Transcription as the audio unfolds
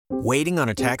Waiting on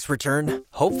a tax return?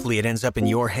 Hopefully it ends up in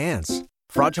your hands.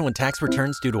 Fraudulent tax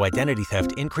returns due to identity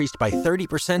theft increased by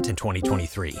 30% in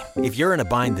 2023. If you're in a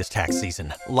bind this tax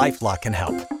season, LifeLock can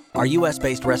help. Our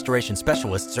U.S.-based restoration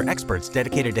specialists are experts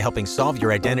dedicated to helping solve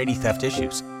your identity theft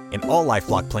issues. And all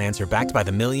LifeLock plans are backed by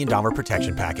the $1 Million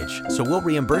Protection Package. So we'll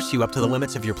reimburse you up to the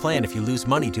limits of your plan if you lose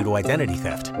money due to identity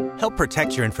theft. Help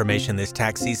protect your information this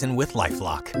tax season with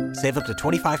LifeLock. Save up to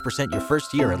 25% your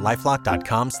first year at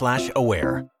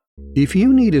LifeLock.com/aware. If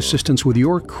you need assistance with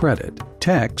your credit,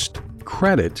 text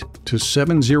CREDIT to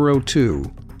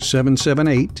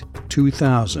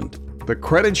 702-778-2000. The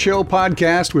Credit Show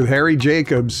podcast with Harry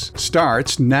Jacobs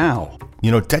starts now. You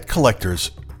know, debt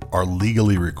collectors are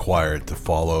legally required to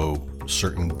follow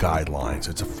certain guidelines.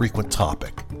 It's a frequent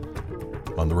topic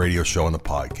on the radio show and the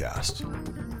podcast.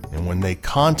 And when they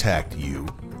contact you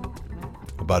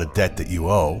about a debt that you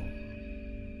owe,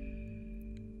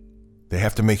 they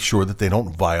have to make sure that they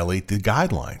don't violate the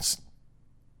guidelines.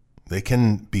 They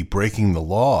can be breaking the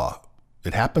law.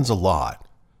 It happens a lot.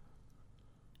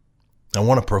 I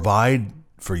want to provide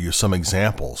for you some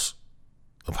examples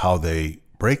of how they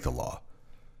break the law.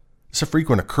 It's a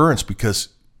frequent occurrence because,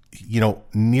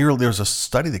 there's a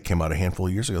study that came out a handful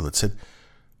of years ago that said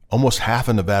almost half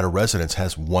of Nevada residents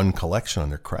has one collection on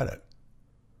their credit.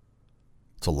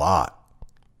 It's a lot.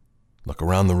 Look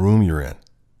around the room you're in.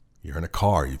 You're in a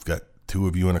car. You've got two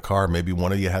of you in a car. Maybe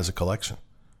one of you has a collection.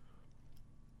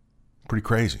 Pretty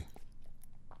crazy.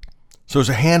 So there's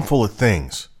a handful of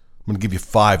things. I'm going to give you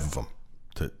 5 of them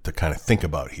to kind of think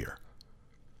about here.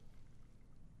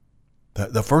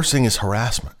 The first thing is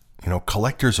harassment.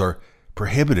 Collectors are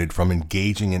prohibited from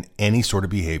engaging in any sort of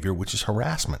behavior which is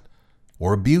harassment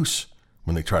or abuse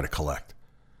when they try to collect.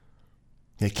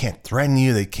 They can't threaten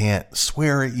you. They can't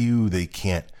swear at you. They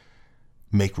can't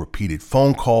make repeated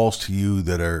phone calls to you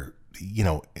that are,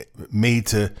 made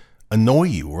to annoy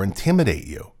you or intimidate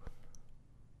you.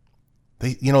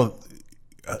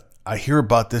 I hear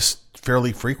about this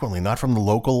fairly frequently, not from the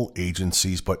local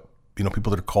agencies, but, people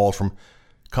that are called from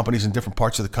companies in different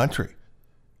parts of the country,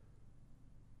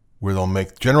 where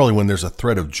generally when there's a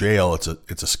threat of jail, it's a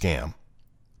scam.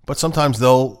 But sometimes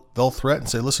they'll threaten and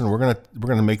say, listen, we're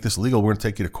gonna make this legal. We're gonna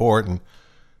take you to court, and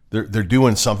they're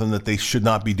doing something that they should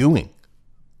not be doing.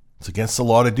 It's against the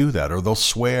law to do that. Or they'll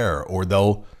swear, or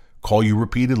they'll call you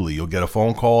repeatedly. You'll get a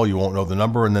phone call, you won't know the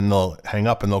number, and then they'll hang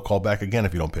up and they'll call back again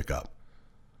if you don't pick up.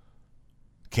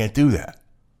 Can't do that.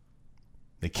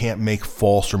 They can't make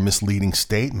false or misleading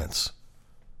statements.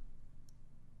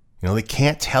 They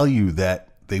can't tell you that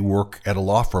they work at a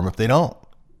law firm if they don't.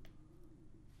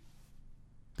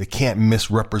 They can't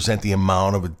misrepresent the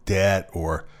amount of a debt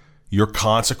or your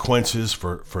consequences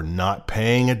for not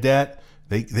paying a debt.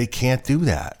 They can't do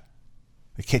that.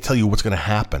 They can't tell you what's going to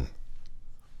happen.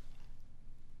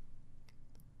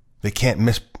 They can't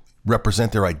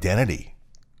misrepresent their identity.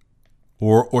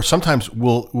 Or sometimes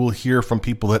we'll hear from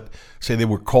people that say they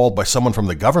were called by someone from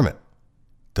the government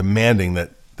demanding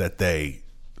that they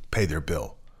pay their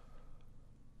bill.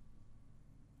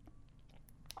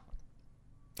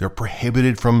 They're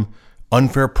prohibited from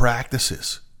unfair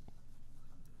practices.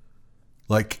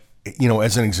 Like,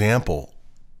 as an example,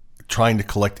 trying to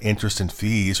collect interest and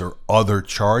fees or other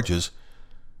charges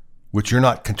which you're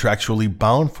not contractually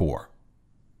bound for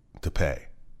to pay.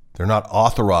 They're not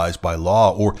authorized by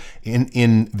law or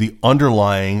in the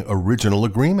underlying original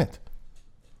agreement.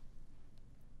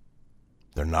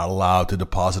 They're not allowed to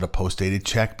deposit a post-dated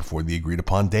check before the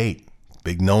agreed-upon date.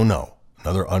 Big no-no.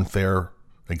 Another unfair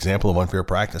example of unfair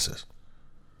practices.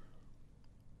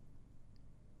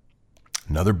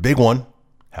 Another big one,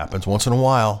 happens once in a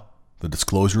while, the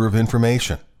disclosure of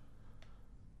information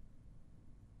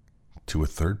to a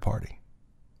third party.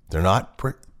 They're not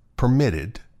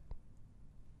permitted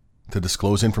to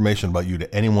disclose information about you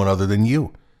to anyone other than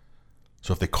you.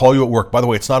 So if they call you at work, by the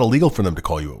way, it's not illegal for them to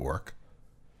call you at work.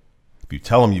 If you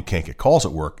tell them you can't get calls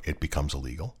at work, it becomes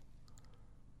illegal.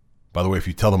 By the way, if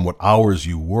you tell them what hours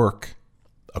you work,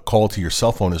 a call to your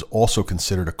cell phone is also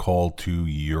considered a call to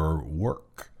your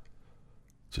work.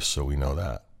 Just so we know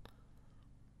that.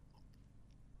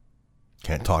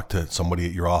 Can't talk to somebody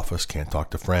at your office, can't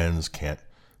talk to friends, can't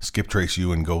skip trace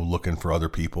you and go looking for other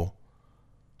people.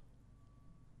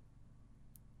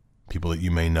 People that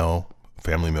you may know,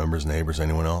 family members, neighbors,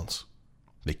 anyone else.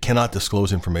 They cannot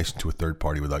disclose information to a third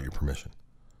party without your permission.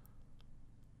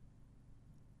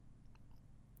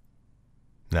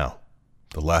 Now,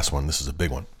 the last one, this is a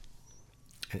big one,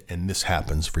 and this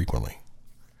happens frequently.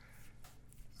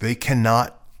 They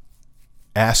cannot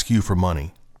ask you for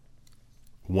money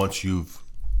once you've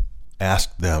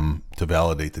asked them to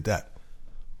validate the debt.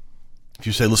 If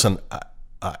you say, listen,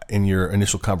 in your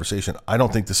initial conversation, I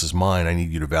don't think this is mine. I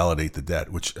need you to validate the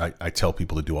debt, which I tell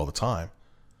people to do all the time.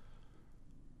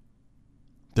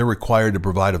 They're required to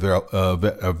provide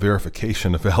a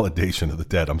verification, a validation of the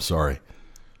debt. I'm sorry.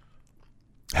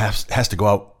 Has to go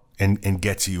out and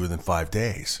get to you within 5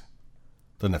 days.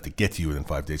 Doesn't have to get to you within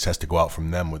 5 days. Has to go out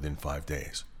from them within 5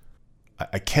 days.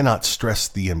 I cannot stress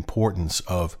the importance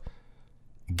of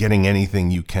getting anything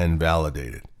you can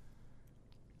validated.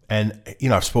 And,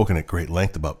 I've spoken at great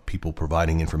length about people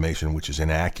providing information which is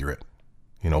inaccurate,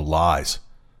 lies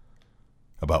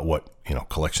about what,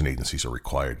 collection agencies are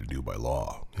required to do by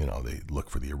law. They look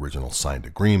for the original signed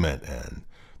agreement and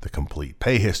the complete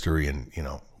pay history and,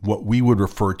 what we would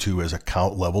refer to as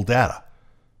account level data.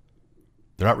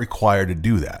 They're not required to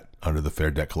do that under the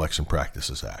Fair Debt Collection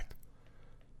Practices Act.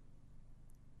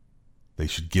 They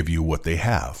should give you what they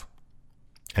have.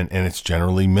 And it's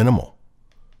generally minimal.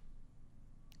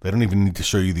 They don't even need to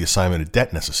show you the assignment of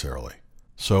debt necessarily.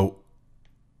 So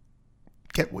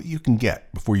get what you can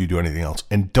get before you do anything else.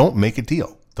 And don't make a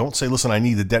deal. Don't say, listen, I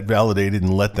need the debt validated,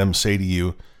 and let them say to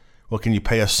you, well, can you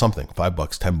pay us something? $5,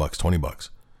 $10, $20.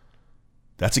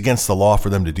 That's against the law for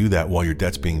them to do that while your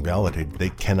debt's being validated. They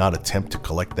cannot attempt to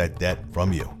collect that debt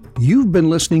from you. You've been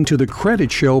listening to the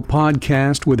Credit Show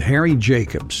podcast with Harry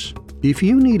Jacobs. If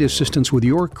you need assistance with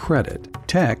your credit,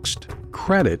 text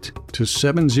CREDIT to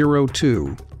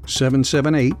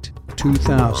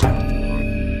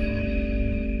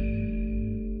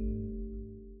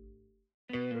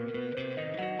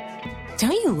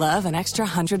Don't you love an extra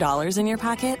 $100 in your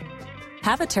pocket?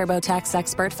 Have a TurboTax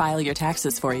expert file your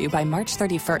taxes for you by March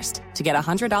 31st to get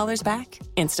 $100 back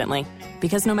instantly.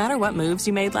 Because no matter what moves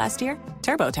you made last year,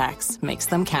 TurboTax makes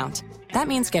them count. That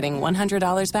means getting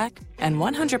 $100 back and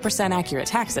 100% accurate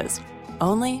taxes,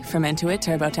 only from Intuit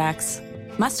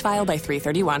TurboTax. Must file by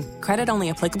 3/31. Credit only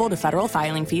applicable to federal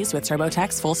filing fees with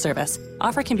TurboTax full service.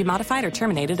 Offer can be modified or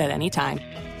terminated at any time.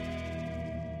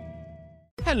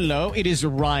 Hello, it is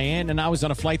Ryan, and I was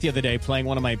on a flight the other day playing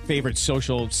one of my favorite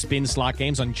social spin slot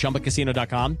games on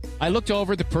ChumbaCasino.com. I looked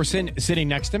over at the person sitting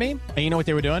next to me, and you know what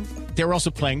they were doing? They were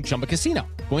also playing Chumba Casino.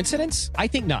 Coincidence? I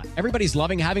think not. Everybody's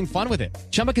loving having fun with it.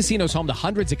 Chumba Casino is home to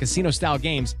hundreds of casino-style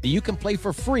games that you can play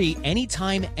for free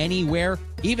anytime, anywhere,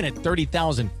 even at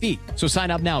 30,000 feet. So sign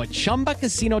up now at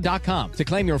ChumbaCasino.com to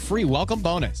claim your free welcome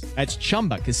bonus. That's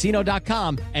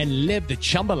ChumbaCasino.com and live the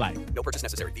Chumba life. No purchase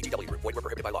necessary. VGW. Void where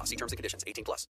prohibited by law. See terms and conditions. 18+.